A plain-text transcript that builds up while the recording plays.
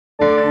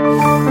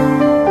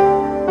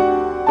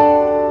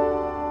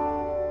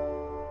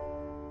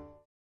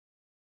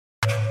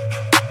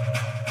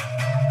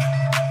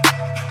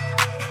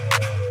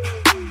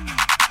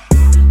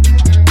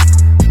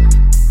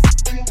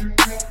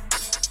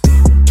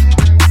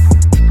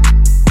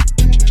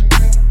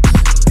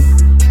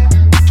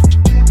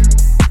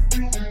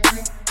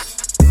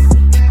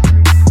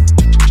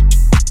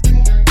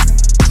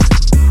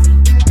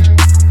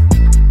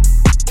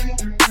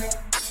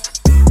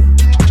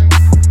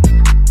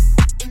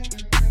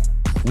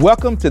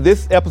Welcome to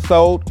this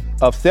episode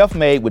of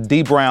Selfmade with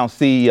Dee Brown,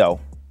 CEO.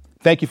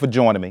 Thank you for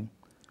joining me.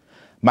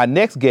 My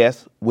next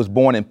guest was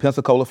born in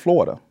Pensacola,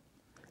 Florida.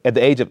 At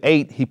the age of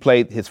 8, he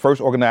played his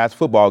first organized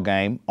football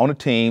game on a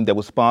team that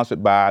was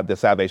sponsored by the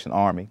Salvation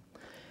Army.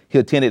 He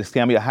attended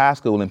Escambia High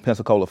School in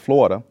Pensacola,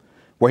 Florida,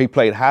 where he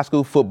played high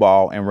school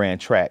football and ran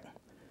track.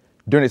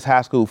 During his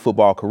high school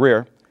football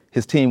career,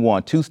 his team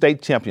won 2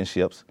 state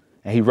championships,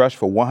 and he rushed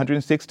for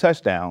 106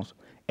 touchdowns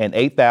and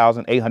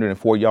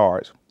 8,804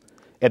 yards.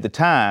 At the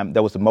time,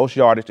 that was the most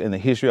yardage in the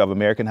history of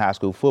American high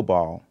school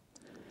football.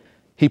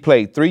 He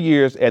played 3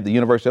 years at the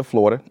University of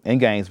Florida in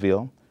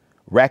Gainesville,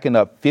 racking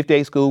up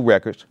 58 school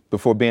records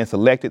before being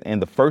selected in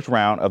the first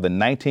round of the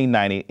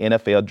 1990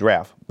 NFL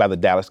Draft by the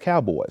Dallas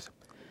Cowboys.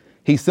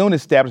 He soon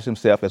established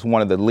himself as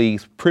one of the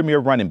league's premier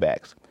running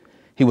backs.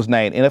 He was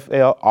named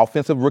NFL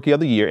Offensive Rookie of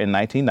the Year in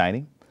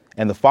 1990,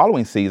 and the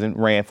following season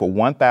ran for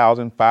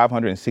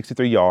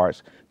 1,563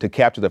 yards to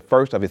capture the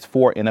first of his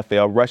 4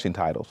 NFL rushing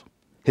titles.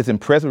 His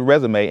impressive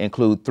resume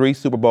includes 3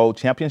 Super Bowl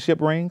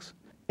championship rings,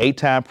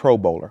 8-time Pro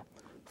Bowler,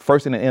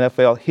 first in the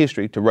NFL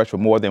history to rush for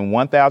more than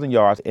 1,000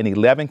 yards in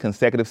 11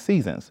 consecutive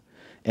seasons,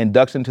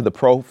 induction to the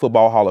Pro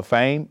Football Hall of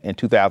Fame in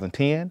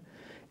 2010,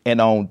 and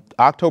on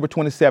October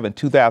 27,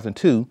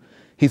 2002,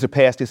 he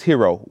surpassed his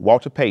hero,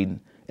 Walter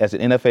Payton, as the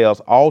NFL's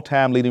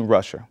all-time leading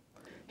rusher.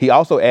 He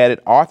also added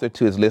Arthur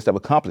to his list of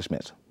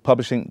accomplishments,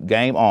 publishing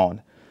Game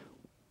On,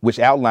 which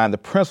outlined the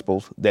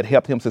principles that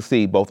helped him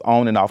succeed both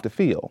on and off the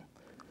field.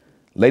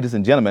 Ladies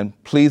and gentlemen,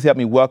 please help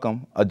me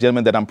welcome a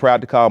gentleman that I'm proud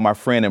to call my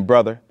friend and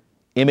brother,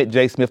 Emmitt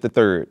J. Smith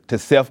III, to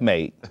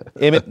Selfmade.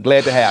 Emmitt,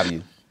 glad to have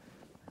you.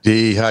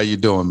 Dee, how you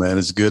doing, man?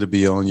 It's good to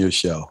be on your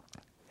show.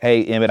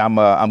 Hey, Emmitt,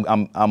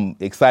 I'm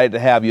excited to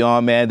have you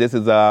on, man. This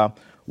is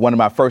one of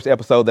my first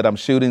episodes that I'm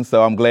shooting,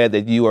 so I'm glad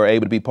that you are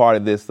able to be part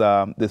of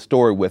this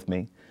story with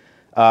me.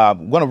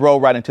 I'm going to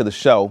roll right into the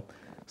show.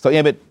 So,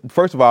 Emmitt,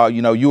 first of all,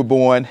 you were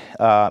born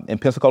in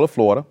Pensacola,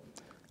 Florida,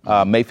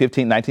 May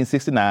 15,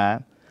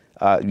 1969.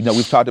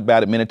 We've talked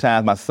about it many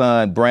times. My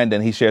son,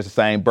 Brandon, he shares the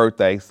same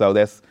birthday, so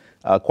that's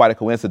quite a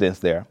coincidence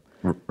there.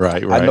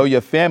 Right. I know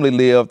your family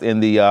lived in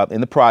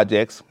the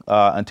projects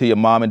until your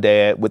mom and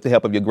dad, with the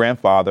help of your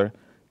grandfather,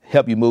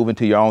 helped you move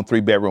into your own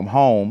 3-bedroom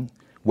home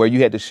where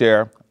you had to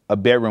share a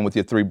bedroom with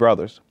your 3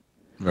 brothers.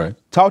 Right.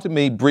 Talk to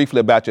me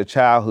briefly about your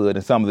childhood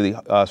and some of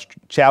the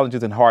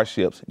challenges and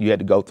hardships you had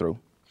to go through.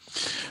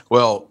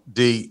 Well,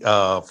 Dee,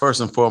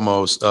 first and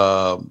foremost,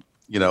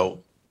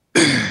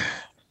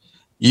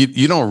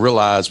 You don't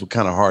realize what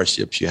kind of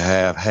hardships you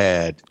have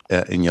had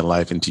in your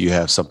life until you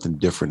have something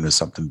different or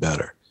something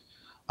better.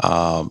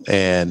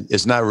 And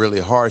it's not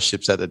really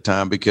hardships at the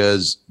time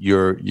because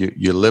you're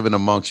living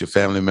amongst your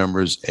family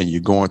members and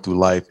you're going through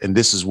life, and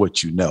this is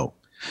what you know.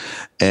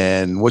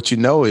 And what you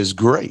know is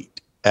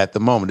great at the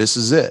moment. This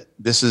is it.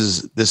 This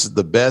is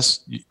the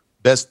best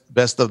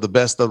of the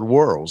best of the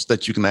worlds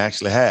that you can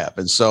actually have.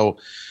 And so,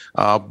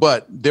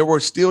 but there were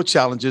still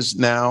challenges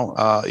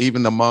now,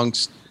 even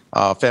amongst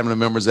family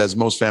members, as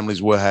most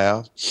families will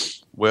have,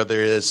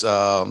 whether it's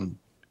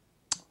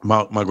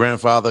my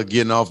grandfather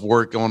getting off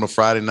work on a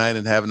Friday night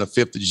and having a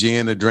 5th of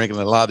gin and drinking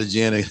a lot of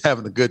gin and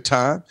having a good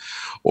time,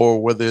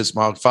 or whether it's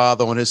my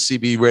father on his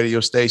CB radio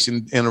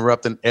station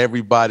interrupting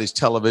everybody's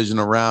television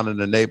around in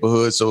the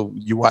neighborhood. So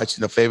you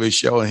watching a favorite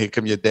show and here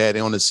come your daddy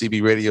on the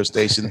CB radio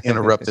station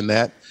interrupting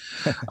that.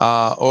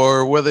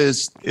 Or whether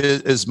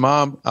it's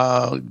mom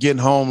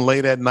getting home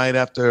late at night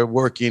after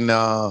working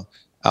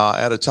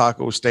at a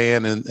taco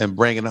stand and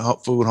bringing the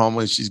food home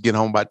when she's getting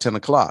home by 10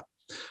 o'clock.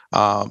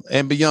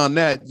 And beyond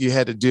that, you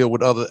had to deal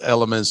with other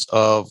elements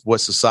of what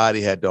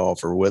society had to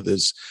offer, whether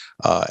it's,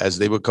 as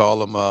they would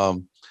call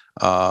them,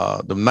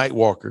 the night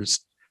walkers,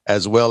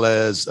 as well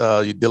as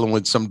you're dealing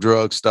with some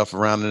drug stuff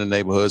around in the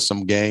neighborhood,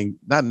 some gang,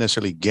 not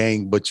necessarily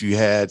gang, but you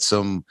had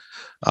some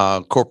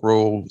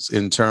corporals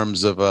in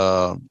terms of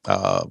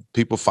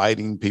people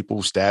fighting,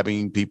 people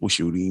stabbing, people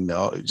shooting,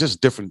 just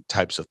different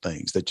types of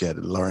things that you had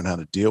to learn how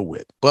to deal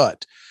with.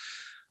 But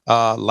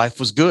life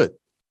was good.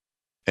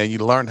 And you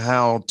learned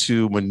how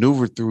to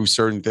maneuver through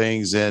certain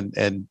things and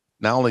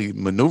not only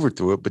maneuver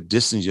through it, but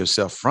distance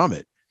yourself from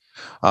it.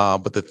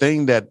 But the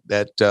thing that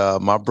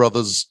my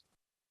brothers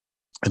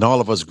and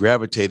all of us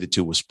gravitated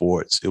to was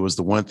sports. It was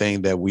the one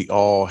thing that we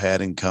all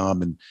had in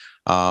common,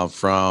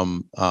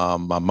 from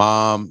my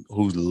mom,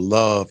 who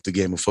loved the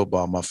game of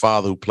football, my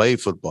father, who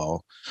played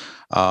football,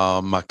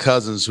 my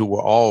cousins, who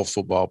were all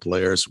football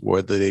players,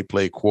 whether they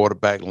played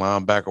quarterback,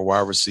 linebacker,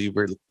 wide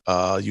receiver,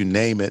 you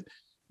name it,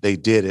 they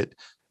did it.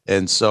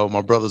 And so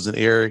my brothers and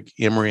Eric,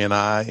 Emery, and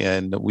I,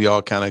 and we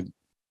all kind of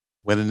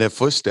went in their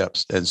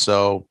footsteps. And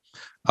so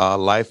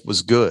life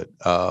was good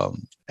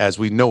as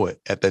we know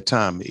it at that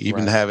time.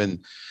 Even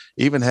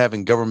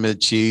having government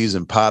cheese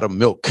and pot of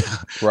milk,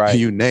 right.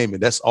 You name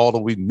it. That's all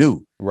that we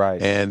knew. Right.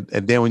 And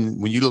then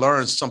when you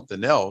learn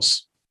something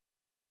else,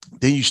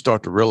 then you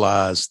start to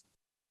realize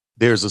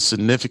there's a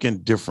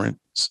significant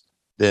difference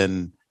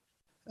than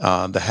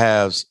the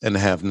haves and the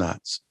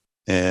have-nots.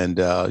 And,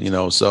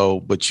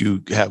 but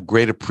you have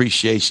great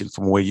appreciation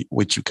from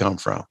which you come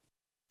from.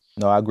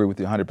 No, I agree with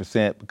you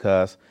 100%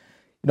 because,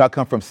 I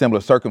come from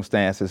similar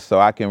circumstances, so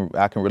I can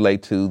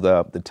relate to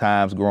the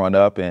times growing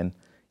up, and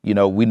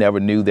we never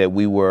knew that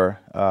we were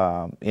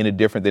any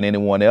different than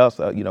anyone else.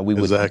 We would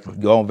Exactly.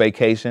 go on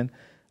vacation,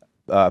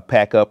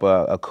 pack up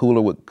a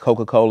cooler with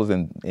Coca-Colas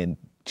and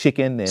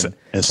chicken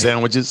and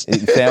sandwiches,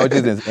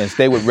 and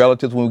stay with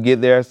relatives when we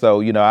get there.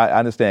 So, I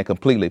understand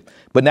completely.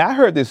 But now I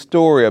heard this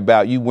story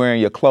about you wearing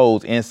your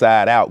clothes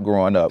inside out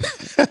growing up.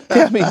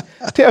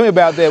 Tell me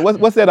about that.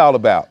 What's that all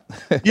about?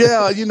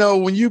 Yeah,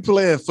 when you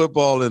playing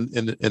football in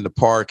the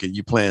park and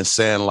you playing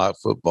sandlot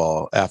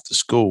football after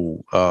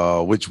school,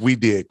 which we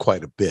did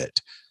quite a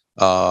bit.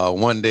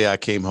 One day I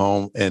came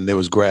home and there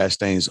was grass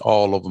stains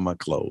all over my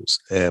clothes,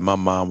 and my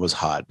mom was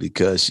hot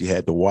because she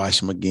had to wash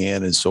them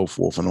again and so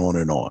forth and on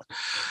and on.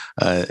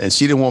 And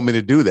she didn't want me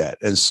to do that.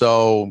 And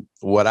so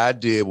what I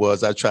did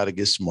was I tried to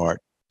get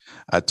smart.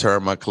 I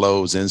turned my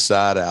clothes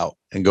inside out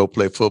and go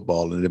play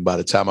football. And then by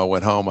the time I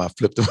went home, I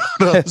flipped them on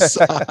the other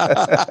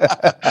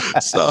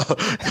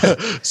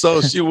side.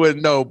 So she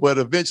wouldn't know. But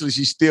eventually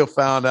she still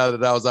found out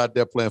that I was out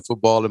there playing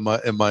football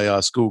in my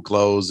school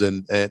clothes.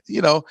 And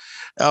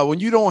when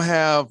you don't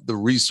have the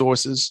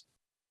resources,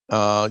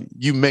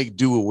 you make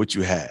do with what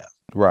you have.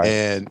 Right.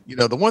 And,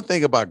 the one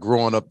thing about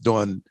growing up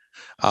during,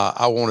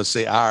 I want to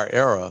say our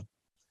era,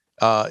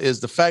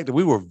 is the fact that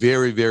we were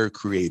very, very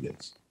creative.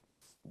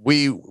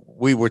 We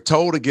were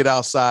told to get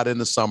outside in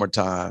the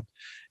summertime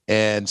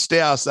and stay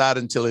outside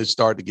until it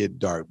started to get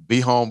dark.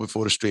 Be home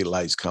before the street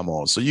lights come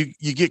on. So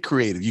you get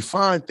creative. You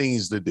find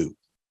things to do.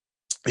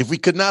 If we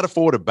could not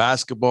afford a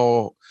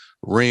basketball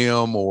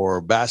rim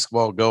or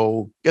basketball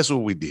goal, guess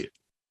what we did?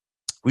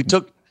 We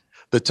took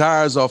the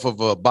tires off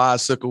of a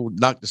bicycle,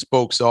 knocked the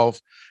spokes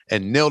off,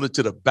 and nailed it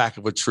to the back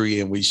of a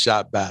tree, and we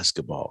shot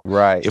basketball.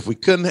 Right. If we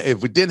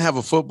didn't have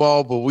a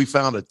football, but we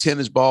found a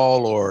tennis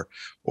ball or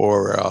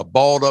a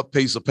balled up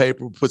piece of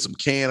paper, put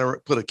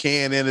a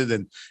can in it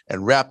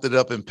and wrapped it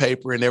up in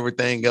paper and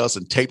everything else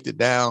and taped it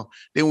down.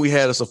 Then we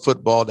had us a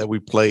football that we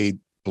played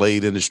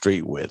in the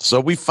street with. So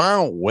we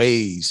found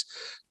ways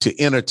to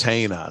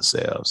entertain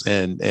ourselves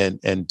and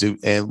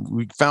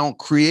we found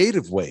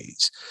creative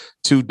ways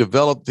to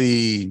develop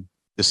the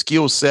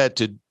skill set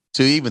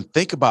to even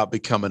think about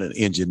becoming an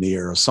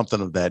engineer or something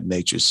of that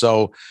nature.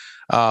 So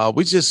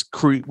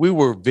we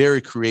were very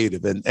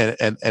creative, and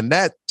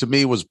that to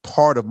me was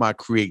part of my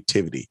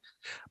creativity.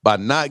 By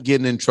not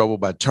getting in trouble,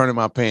 by turning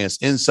my pants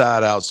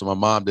inside out so my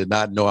mom did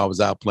not know I was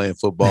out playing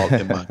football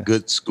in my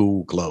good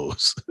school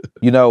clothes.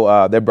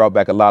 That brought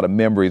back a lot of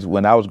memories.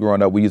 When I was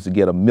growing up, we used to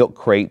get a milk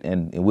crate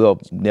and we'll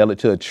nail it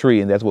to a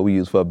tree, and that's what we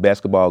used for a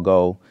basketball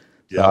goal.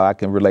 So I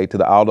can relate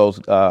to all those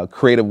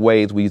creative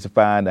ways we used to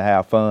find to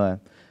have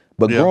fun.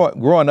 But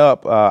growing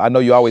up, I know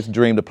you always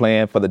dreamed of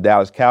playing for the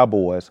Dallas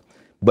Cowboys,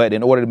 but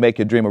in order to make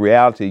your dream a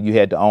reality, you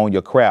had to own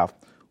your craft.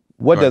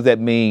 What does that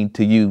mean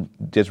to you,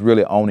 just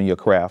really owning your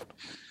craft?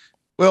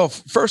 Well,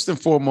 first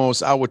and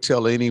foremost, I would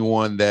tell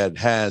anyone that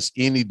has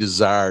any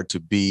desire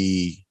to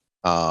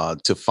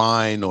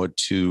find or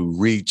to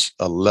reach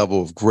a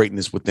level of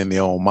greatness within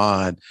their own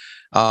mind,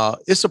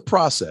 it's a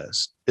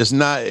process. It's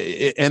not,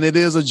 and it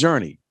is a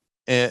journey,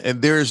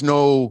 and there is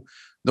no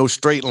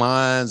straight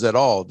lines at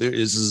all. There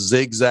is a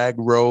zigzag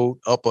road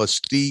up a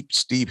steep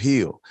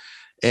hill.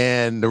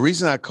 And the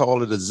reason I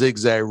call it a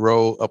zigzag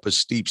road up a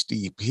steep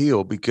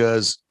hill,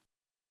 because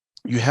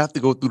you have to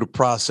go through the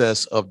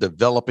process of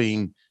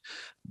developing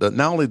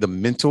not only the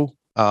mental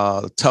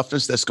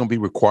toughness that's going to be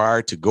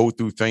required to go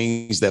through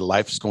things that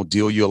life is going to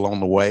deal you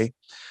along the way,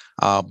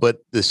 but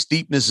the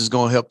steepness is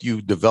going to help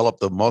you develop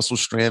the muscle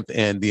strength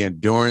and the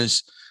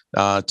endurance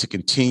to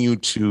continue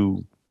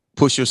to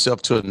push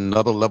yourself to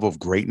another level of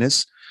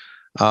greatness.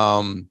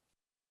 And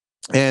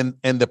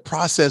the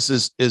process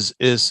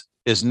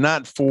is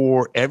not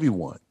for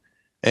everyone.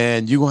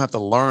 And you're going to have to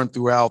learn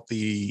throughout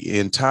the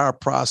entire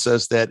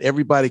process that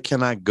everybody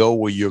cannot go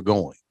where you're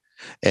going.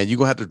 And you're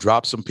going to have to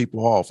drop some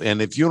people off.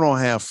 And if you don't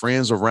have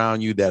friends around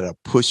you that are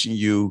pushing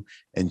you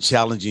and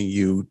challenging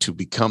you to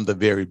become the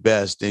very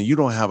best, then you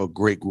don't have a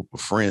great group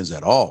of friends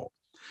at all.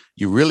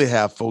 You really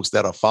have folks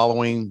that are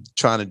following,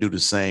 trying to do the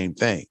same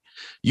thing.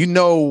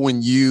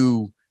 When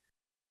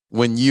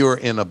you're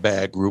in a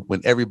bad group,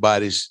 when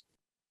everybody's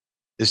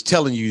is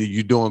telling you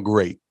you're doing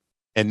great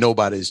and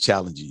nobody is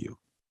challenging you,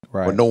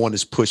 right, or no one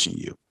is pushing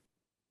you.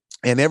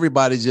 And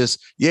everybody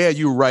just,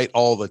 you're right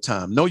all the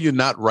time. No, you're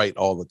not right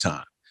all the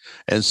time.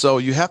 And so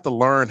you have to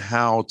learn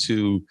how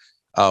to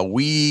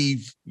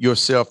weave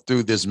yourself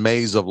through this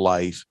maze of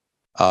life,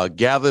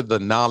 gather the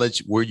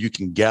knowledge where you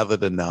can gather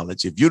the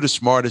knowledge. If you're the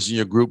smartest in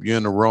your group, you're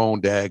in the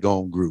wrong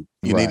daggone group.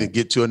 You need to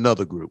get to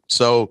another group.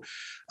 So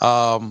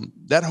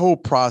that whole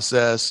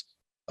process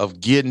of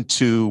getting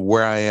to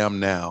where I am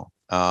now,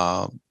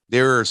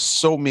 there are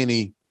so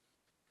many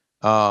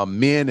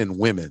men and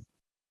women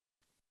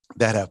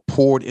that have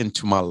poured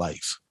into my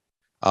life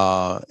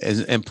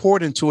and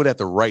poured into it at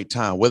the right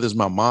time, whether it's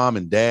my mom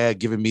and dad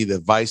giving me the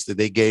advice that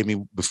they gave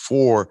me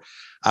before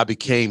I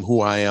became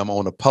who I am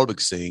on the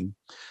public scene.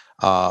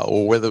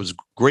 or whether it was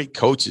great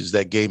coaches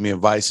that gave me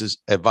advice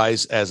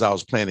as I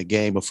was playing a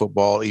game of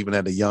football, even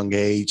at a young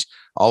age,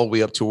 all the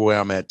way up to where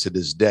I'm at to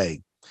this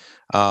day.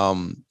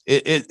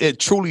 It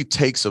truly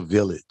takes a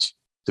village,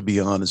 to be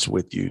honest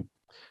with you,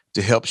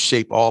 to help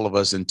shape all of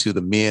us into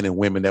the men and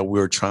women that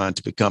we're trying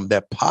to become,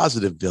 that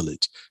positive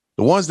village.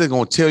 The ones that are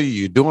going to tell you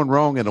you're doing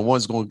wrong, and the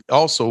ones going to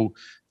also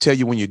tell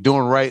you when you're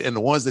doing right, and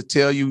the ones that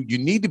tell you you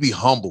need to be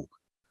humble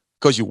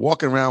because you're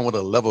walking around with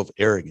a level of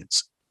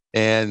arrogance.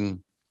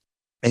 And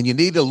you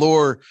need to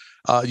lower,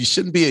 you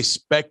shouldn't be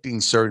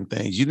expecting certain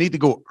things. You need to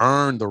go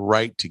earn the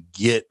right to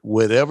get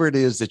whatever it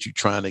is that you're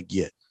trying to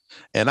get.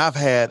 And I've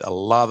had a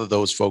lot of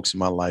those folks in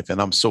my life,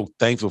 and I'm so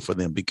thankful for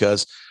them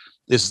because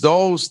it's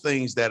those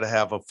things that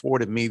have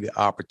afforded me the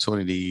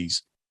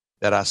opportunities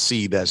that I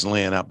see that's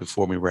laying out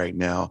before me right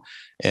now.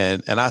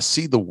 And I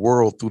see the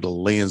world through the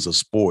lens of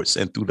sports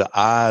and through the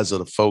eyes of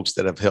the folks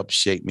that have helped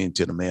shape me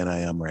into the man I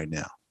am right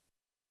now.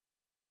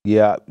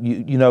 Yeah,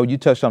 you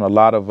touched on a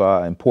lot of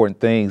important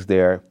things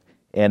there,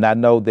 and I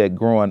know that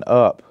growing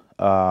up,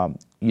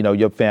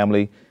 your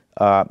family,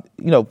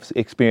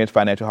 experienced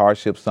financial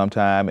hardships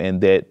sometime, and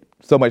that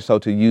so much so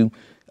to you,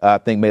 I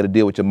think made a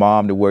deal with your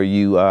mom to where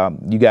you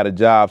got a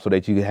job so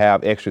that you could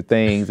have extra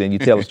things, and you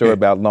tell a story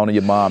about loaning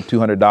your mom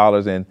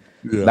 $200 and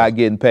not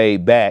getting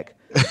paid back.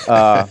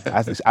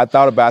 I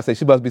thought about it, I said,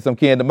 she must be some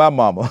kin to my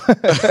mama.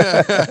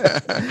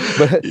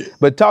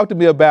 but talk to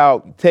me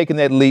about taking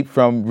that leap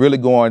from really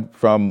going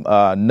from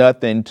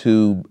nothing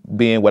to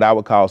being what I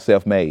would call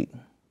self-made.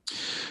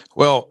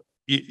 Well,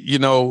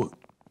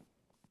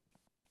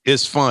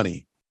 it's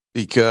funny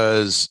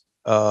because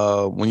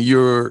when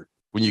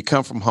you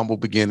come from humble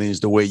beginnings,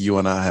 the way you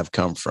and I have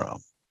come from,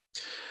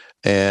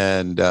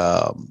 and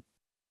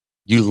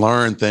you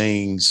learn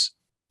things,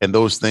 and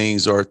those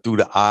things are through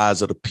the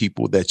eyes of the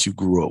people that you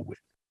grew up with.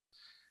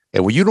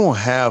 And when you don't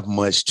have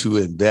much to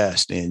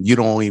invest in, you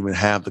don't even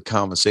have the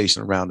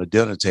conversation around the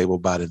dinner table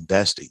about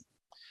investing.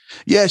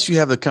 Yes, you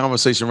have the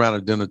conversation around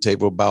the dinner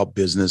table about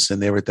business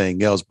and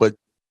everything else, but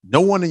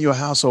no one in your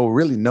household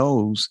really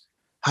knows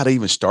how to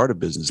even start a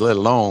business, let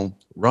alone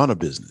run a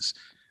business.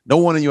 No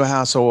one in your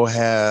household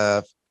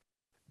have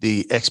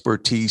the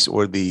expertise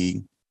or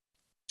the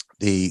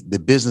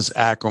business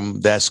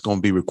acronym that's going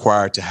to be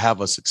required to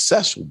have a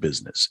successful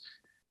business.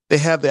 They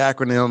have the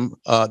acronym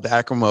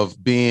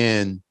of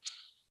being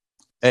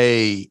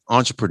a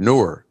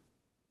entrepreneur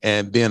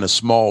and being a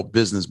small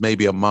business,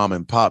 maybe a mom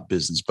and pop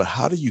business. But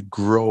how do you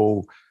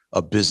grow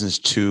a business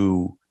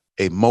to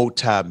a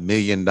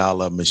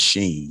multi-million-dollar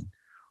machine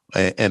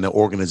and an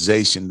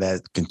organization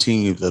that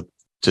continues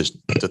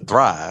to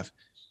thrive?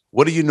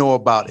 What do you know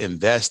about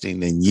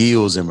investing in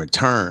yields and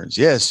returns?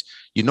 Yes,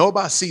 you know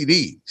about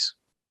CDs.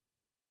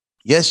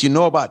 Yes, you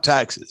know about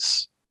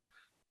taxes.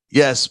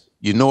 Yes,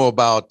 you know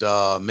about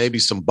maybe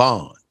some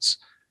bonds.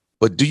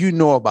 But do you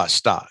know about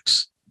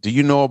stocks? Do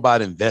you know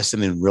about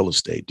investing in real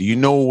estate? Do you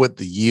know what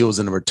the yields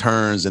and the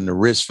returns and the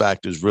risk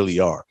factors really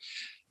are?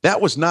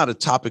 That was not a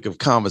topic of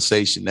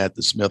conversation at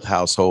the Smith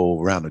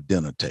household around the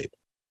dinner table.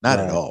 Not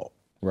at all.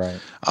 Right.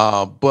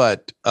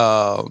 But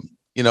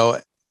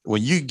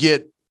when you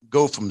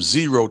go from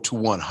 0 to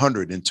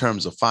 100 in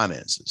terms of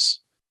finances,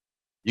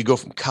 you go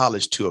from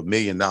college to $1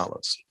 million.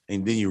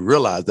 And then you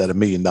realize that $1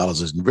 million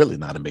is really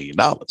not $1 million.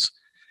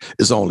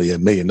 It's only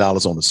 $1 million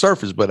on the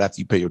surface, but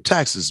after you pay your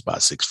taxes, it's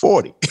about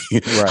 640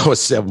 or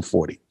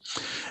 740.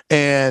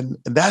 And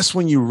that's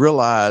when you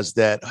realize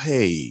that,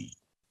 hey,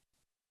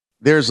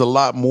 there's a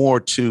lot more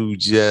to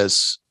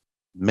just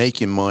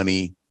making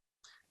money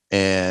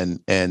and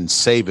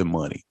saving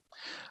money.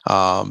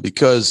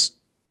 Because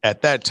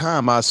at that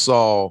time, I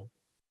saw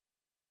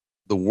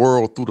the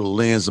world through the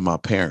lens of my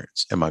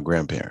parents and my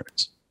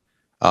grandparents.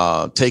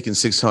 Taking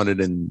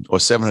 $600,000 or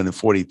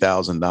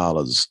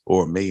 $740,000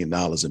 or $1 million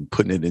and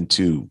putting it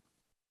into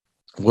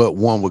what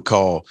one would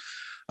call,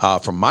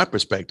 from my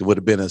perspective, would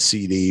have been a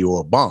CD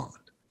or a bond.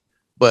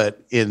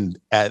 But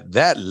at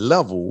that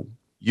level,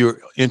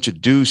 you're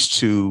introduced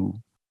to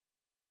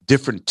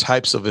different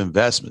types of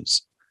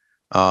investments.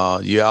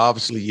 You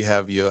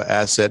have your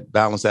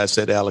balanced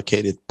asset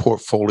allocated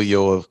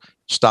portfolio of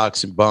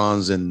stocks and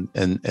bonds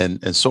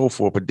and so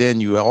forth. But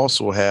then you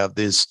also have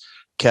this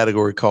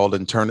category called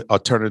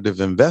alternative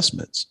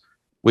investments,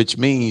 which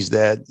means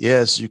that,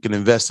 yes, you can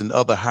invest in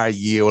other high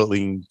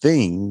yielding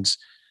things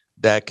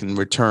that can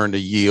return the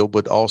yield,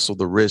 but also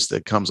the risk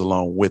that comes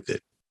along with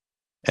it.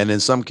 And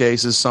in some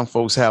cases, some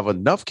folks have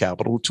enough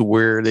capital to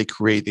where they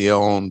create their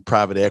own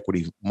private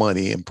equity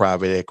money and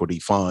private equity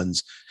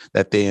funds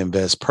that they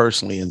invest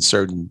personally in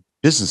certain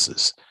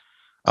businesses.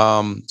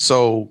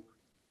 So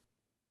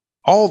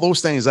all those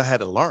things I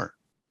had to learn.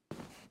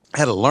 I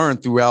had to learn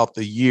throughout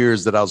the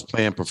years that I was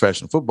playing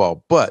professional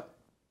football, but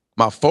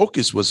my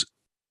focus was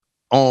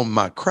on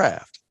my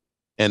craft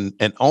and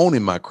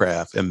owning my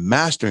craft and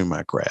mastering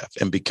my craft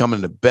and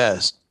becoming the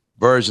best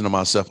version of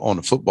myself on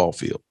the football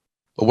field.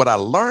 But what I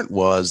learned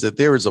was that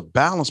there is a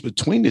balance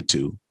between the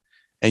two,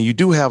 and you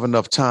do have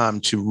enough time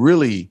to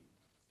really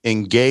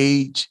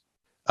engage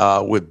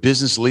with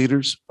business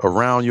leaders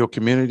around your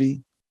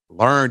community,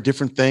 learn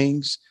different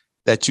things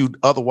that you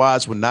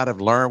otherwise would not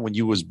have learned when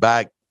you was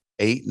back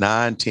 8,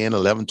 9, 10,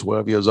 11,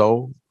 12 years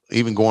old,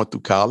 even going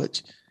through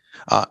college.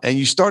 And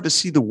you start to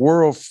see the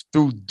world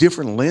through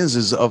different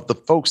lenses of the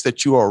folks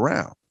that you are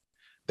around.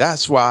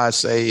 That's why I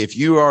say if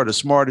you are the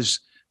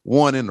smartest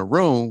one in the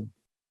room,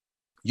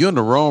 you're in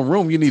the wrong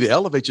room. You need to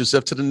elevate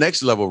yourself to the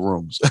next level of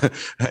rooms.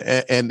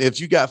 And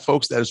if you got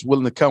folks that is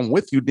willing to come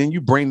with you, then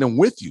you bring them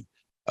with you.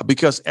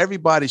 Because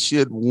everybody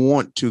should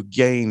want to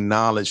gain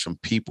knowledge from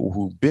people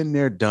who've been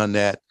there, done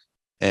that.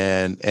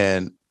 And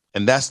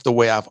that's the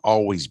way I've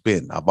always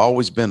been. I've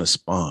always been a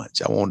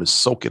sponge. I want to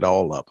soak it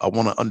all up. I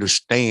want to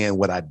understand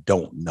what I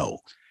don't know.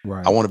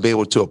 Right. I want to be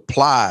able to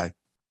apply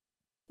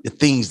the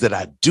things that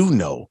I do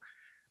know,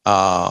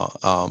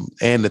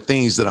 and the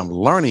things that I'm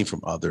learning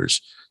from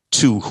others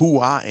to who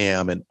I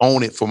am and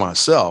own it for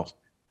myself.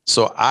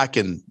 So I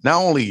can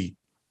not only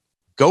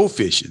go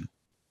fishing,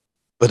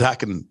 but I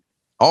can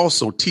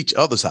also teach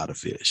others how to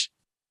fish.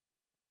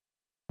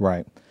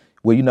 Right.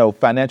 Well,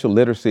 financial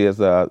literacy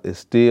is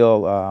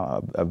still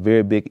a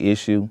very big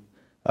issue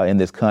in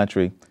this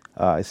country,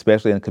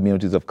 especially in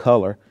communities of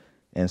color.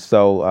 And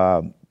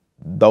so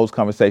those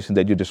conversations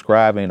that you're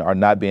describing are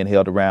not being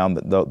held around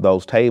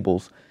those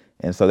tables.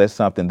 And so that's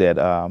something that,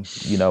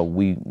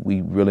 we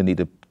really need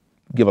to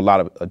give a lot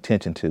of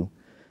attention to.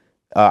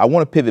 I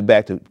want to pivot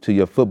back to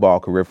your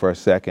football career for a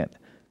second.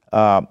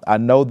 I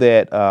know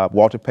that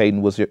Walter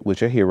Payton was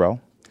your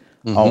hero.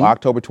 Mm-hmm. On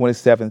October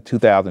 27,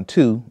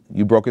 2002,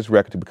 you broke his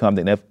record to become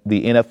the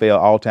NFL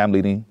all-time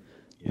leading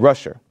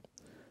rusher.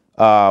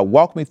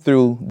 Walk me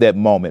through that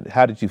moment.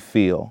 How did you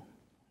feel?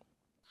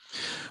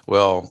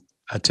 Well,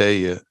 I tell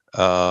you,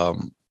 I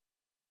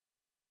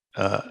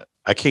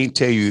can't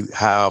tell you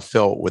how I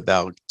felt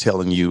without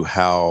telling you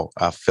how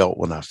I felt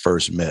when I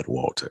first met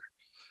Walter.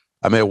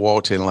 I met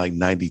Walter in like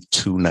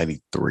 92,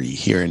 93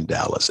 here in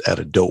Dallas at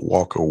a Doak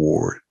Walker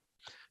Award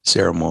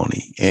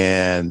ceremony.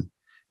 And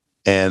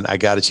I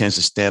got a chance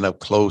to stand up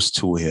close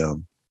to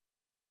him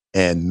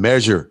and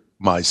measure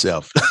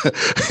myself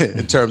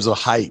in terms of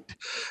height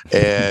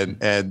and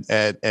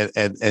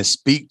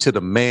speak to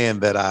the man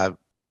that I've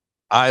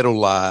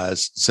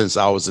idolized since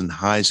I was in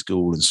high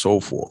school and so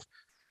forth.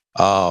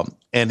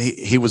 And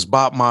he was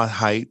about my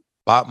height,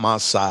 about my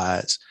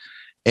size,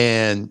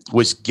 and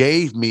which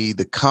gave me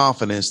the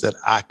confidence that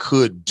I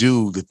could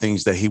do the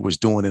things that he was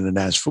doing in the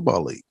National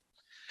Football League.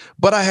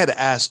 But I had to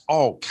ask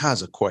all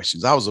kinds of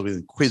questions. I was an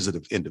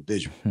inquisitive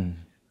individual.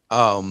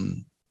 I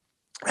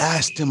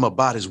asked him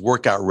about his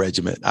workout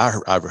regimen.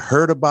 I've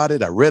heard about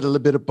it. I read a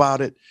little bit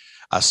about it.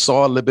 I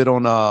saw a little bit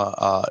on,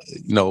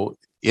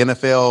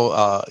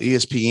 NFL,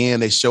 ESPN.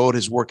 They showed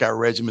his workout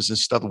regimens and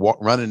stuff,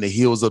 running the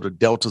hills of the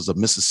deltas of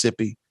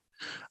Mississippi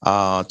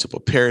to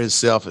prepare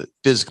himself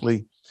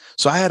physically.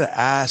 So I had to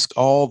ask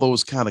all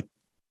those kind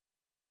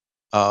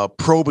of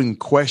probing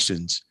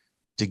questions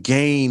to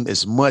gain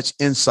as much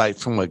insight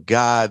from a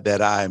guy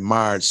that I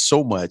admired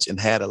so much and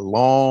had a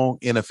long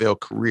NFL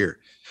career,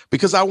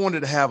 because I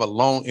wanted to have a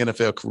long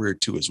NFL career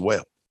too as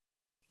well.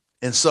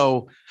 And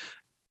so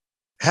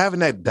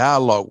having that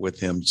dialogue with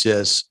him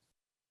just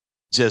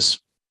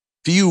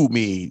fueled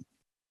me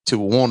to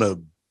want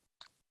to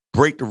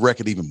break the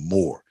record even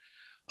more.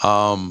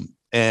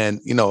 And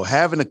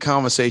having a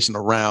conversation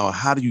around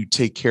how do you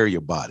take care of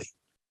your body,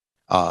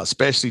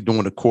 especially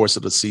during the course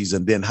of the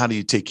season. Then how do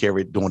you take care of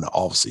it during the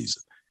off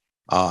season?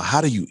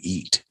 How do you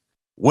eat?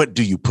 What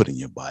do you put in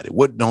your body?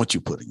 What don't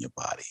you put in your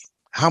body?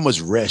 How much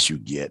rest you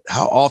get?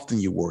 How often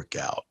you work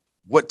out?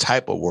 What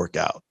type of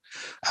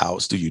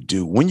workouts do you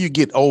do? When you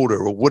get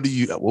older,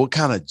 what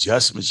kind of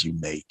adjustments you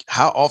make?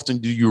 How often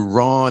do you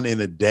run in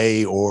a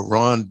day or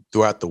run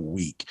throughout the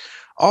week?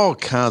 All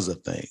kinds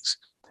of things.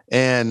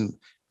 And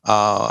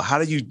how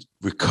do you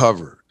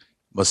recover?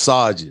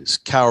 Massages,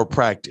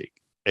 chiropractic,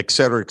 et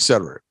cetera, et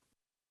cetera.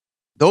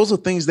 Those are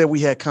things that we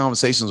had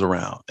conversations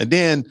around. And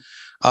then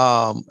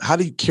how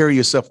do you carry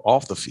yourself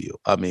off the field?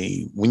 I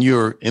mean, when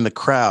you're in the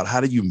crowd,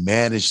 how do you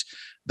manage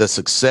the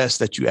success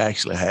that you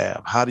actually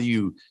have? How do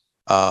you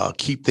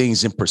keep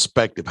things in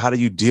perspective? How do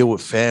you deal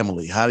with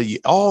family? How do you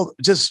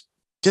just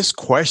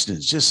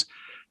questions,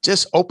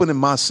 just opening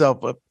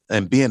myself up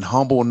and being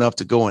humble enough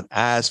to go and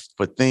ask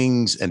for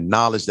things and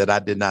knowledge that I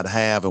did not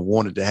have and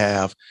wanted to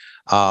have,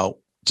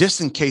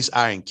 just in case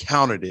I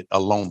encountered it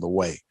along the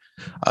way.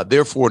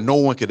 Therefore, no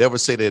one could ever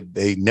say that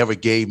they never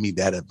gave me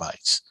that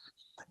advice.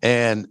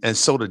 And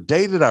so the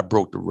day that I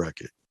broke the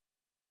record,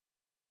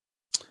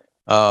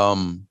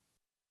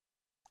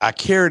 I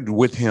carried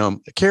with me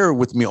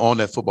on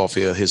that football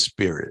field his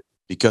spirit,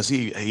 because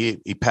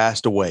he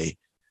passed away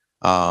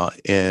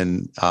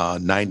in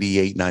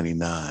 98,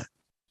 99.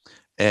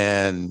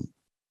 And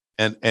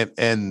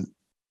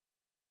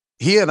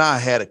he and I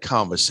had a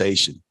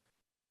conversation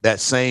that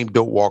same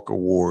Doak Walker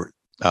Award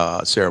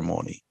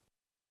ceremony.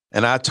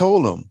 And I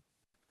told him,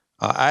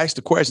 I asked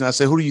the question, I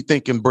said, who do you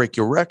think can break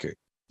your record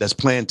that's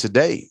playing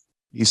today?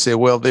 He said,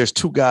 well, there's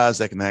two guys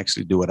that can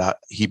actually do it.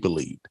 He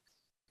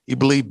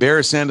believed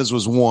Barry Sanders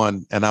was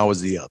one and I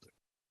was the other.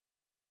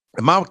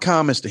 And my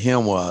comments to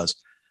him was,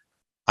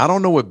 I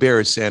don't know what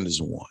Barry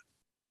Sanders won,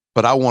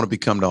 but I want to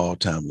become the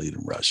all-time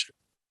leading rusher.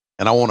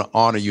 And I want to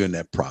honor you in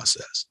that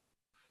process.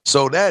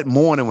 So that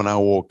morning when I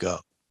woke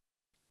up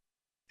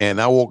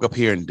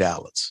here in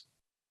Dallas,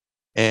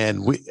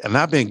 and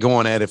I've been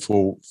going at it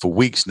for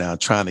weeks now,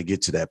 trying to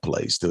get to that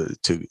place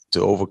to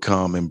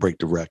overcome and break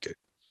the record.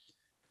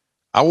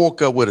 I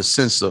woke up with a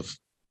sense of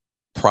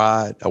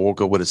pride. I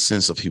woke up with a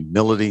sense of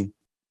humility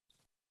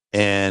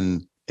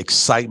and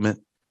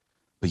excitement,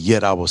 but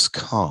yet I was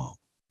calm.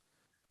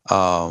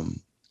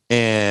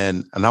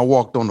 And I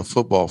walked on the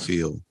football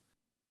field.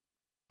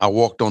 I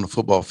walked on the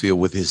football field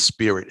with his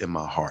spirit in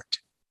my heart.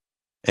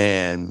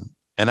 And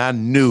I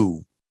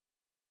knew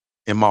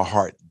in my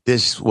heart,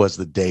 this was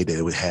the day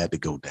that it had to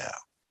go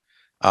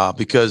down.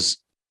 Because,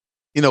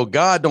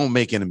 God don't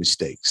make any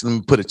mistakes. Let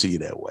me put it to you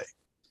that way.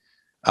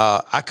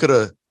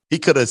 He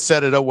could have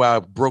set it up where I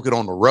broke it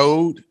on the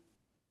road,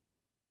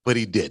 but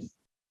he didn't.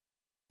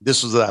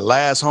 This was our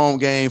last home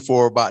game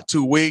for about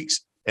 2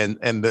 weeks.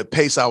 And the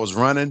pace I was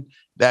running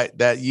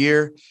that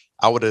year,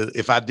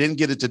 if I didn't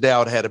get it today, I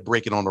would have had to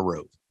break it on the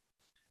road.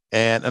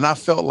 And I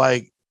felt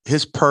like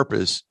his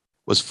purpose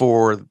was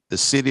for the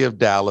city of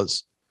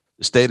Dallas,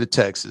 the state of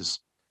Texas,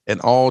 and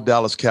all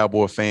Dallas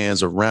Cowboy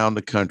fans around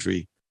the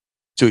country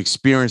to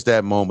experience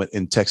that moment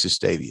in Texas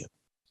Stadium,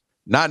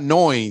 not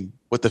knowing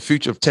what the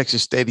future of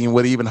Texas Stadium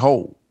would even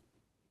hold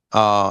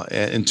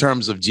in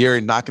terms of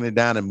Jerry knocking it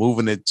down and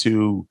moving it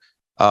to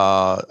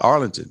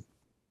Arlington.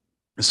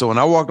 So when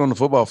I walked on the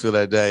football field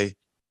that day,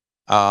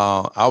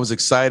 I was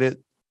excited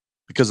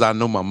because I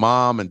know my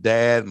mom and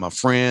dad, my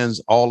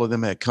friends, all of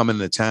them had come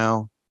into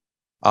town.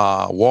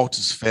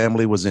 Walter's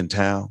family was in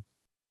town.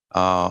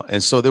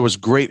 And so there was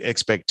great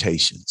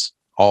expectations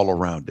all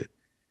around it.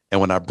 And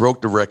when I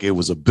broke the record, it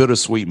was a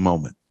bittersweet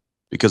moment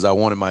because I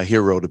wanted my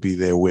hero to be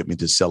there with me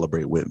to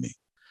celebrate with me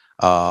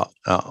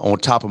on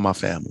top of my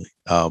family.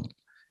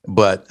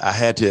 But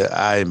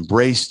I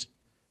embraced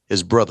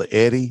his brother,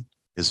 Eddie,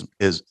 his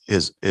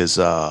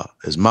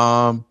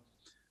mom,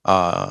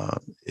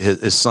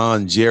 his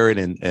son, Jared,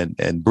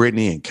 and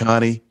Brittany and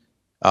Connie,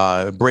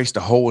 embraced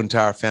the whole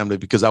entire family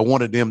because I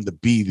wanted them to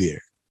be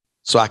there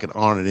so I could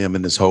honor them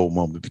in this whole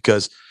moment,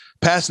 because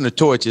passing the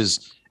torch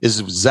is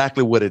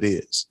exactly what it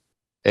is.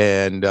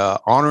 And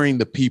honoring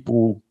the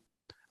people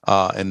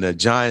and the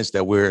giants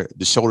the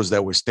shoulders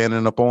that we're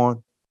standing up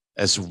on,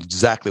 that's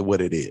exactly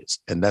what it is.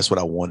 And that's what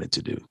I wanted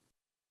to do.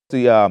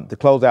 To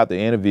close out the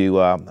interview,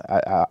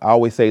 I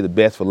always say the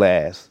best for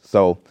last.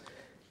 So,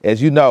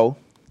 as you know,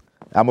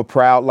 I'm a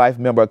proud life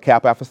member of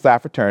Kappa Alpha Psi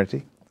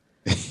fraternity,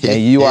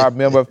 and you are a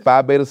member of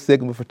Phi Beta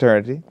Sigma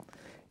fraternity.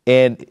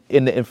 And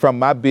from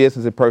my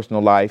business and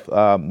personal life,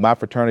 my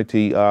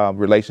fraternity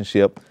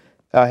relationship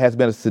has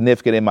been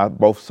significant in my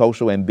both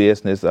social and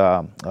business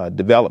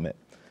development.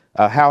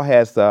 How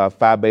has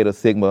Phi Beta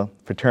Sigma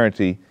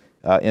fraternity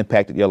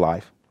impacted your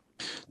life?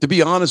 To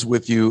be honest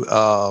with you,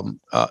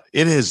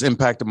 it has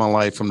impacted my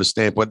life from the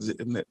standpoint.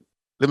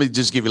 Let me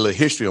just give you a little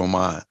history on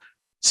mine.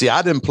 See,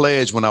 I didn't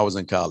pledge when I was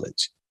in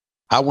college.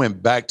 I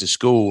went back to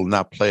school and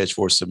I pledged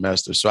for a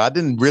semester. So I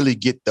didn't really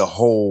get the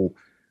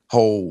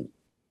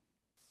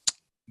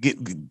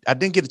I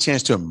didn't get a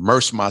chance to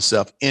immerse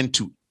myself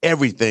into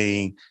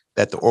everything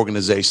that the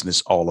organization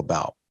is all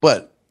about.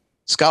 But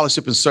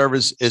scholarship and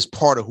service is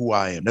part of who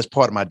I am. That's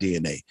part of my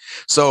DNA.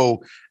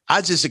 So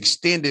I just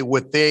extended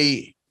what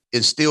they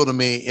instilled in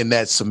me in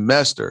that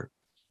semester.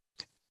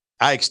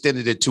 I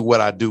extended it to what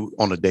I do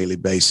on a daily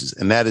basis,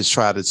 and that is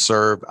try to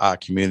serve our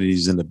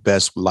communities in the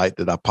best light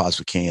that I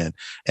possibly can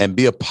and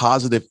be a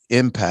positive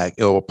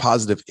impact or a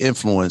positive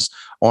influence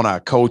on our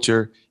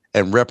culture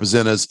and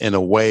represent us in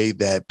a way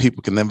that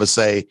people can never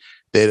say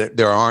that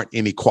there aren't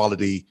any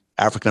quality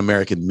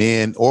African-American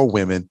men or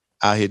women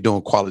out here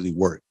doing quality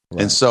work.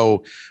 Right. And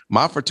so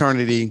my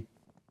fraternity,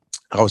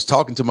 I was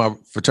talking to my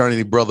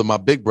fraternity brother, my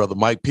big brother,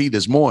 Mike P,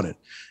 this morning.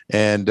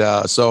 And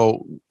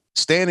so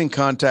staying in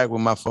contact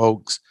with my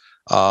folks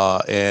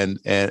and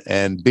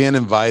being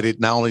invited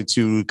not only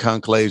to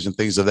conclaves and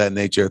things of that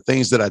nature,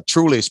 things that I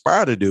truly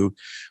aspire to do.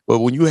 But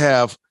when you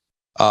have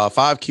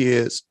 5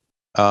 kids,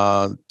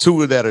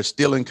 2 that are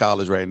still in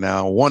college right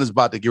now, 1 is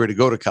about to get ready to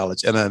go to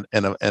college, and an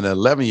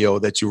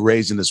 11-year-old that you're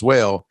raising as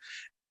well.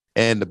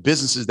 And the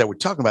businesses that we're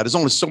talking about, there's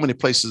only so many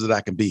places that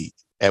I can be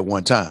at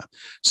one time.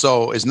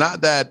 So it's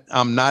not that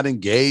I'm not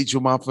engaged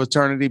with my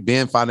fraternity.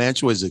 Being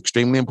financial is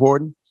extremely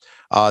important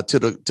to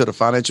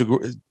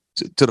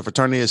the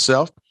fraternity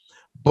itself.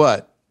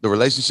 But the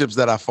relationships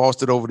that I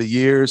fostered over the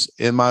years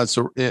in my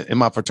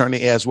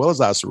fraternity, as well as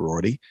our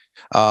sorority,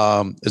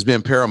 has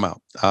been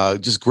paramount.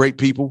 Just great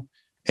people.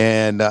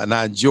 And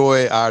I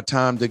enjoy our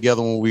time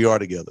together when we are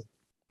together.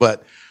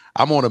 But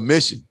I'm on a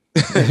mission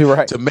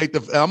right.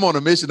 I'm on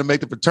a mission to make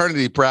the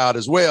fraternity proud,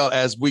 as well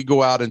as we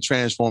go out and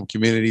transform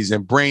communities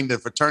and bring the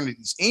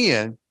fraternities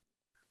in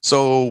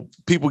so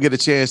people get a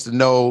chance to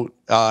know,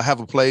 have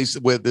a place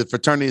where the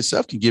fraternity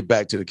itself can get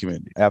back to the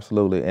community.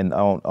 Absolutely. And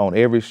on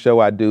every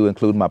show I do,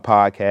 including my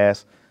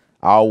podcast,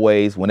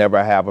 always, whenever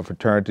I have a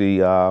fraternity,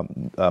 a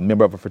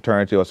member of a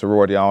fraternity or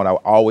sorority on, I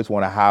always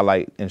want to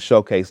highlight and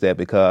showcase that,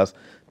 because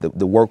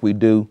the work we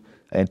do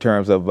in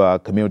terms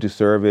of community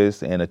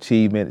service and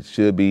achievement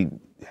should be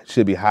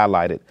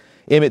highlighted.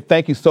 Emmitt,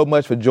 thank you so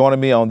much for joining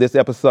me on this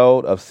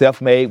episode of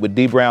Selfmade with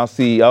Dee Brown,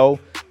 CEO.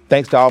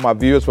 Thanks to all my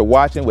viewers for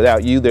watching.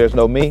 Without you, there's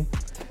no me.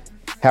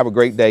 Have a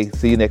great day.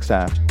 See you next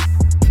time.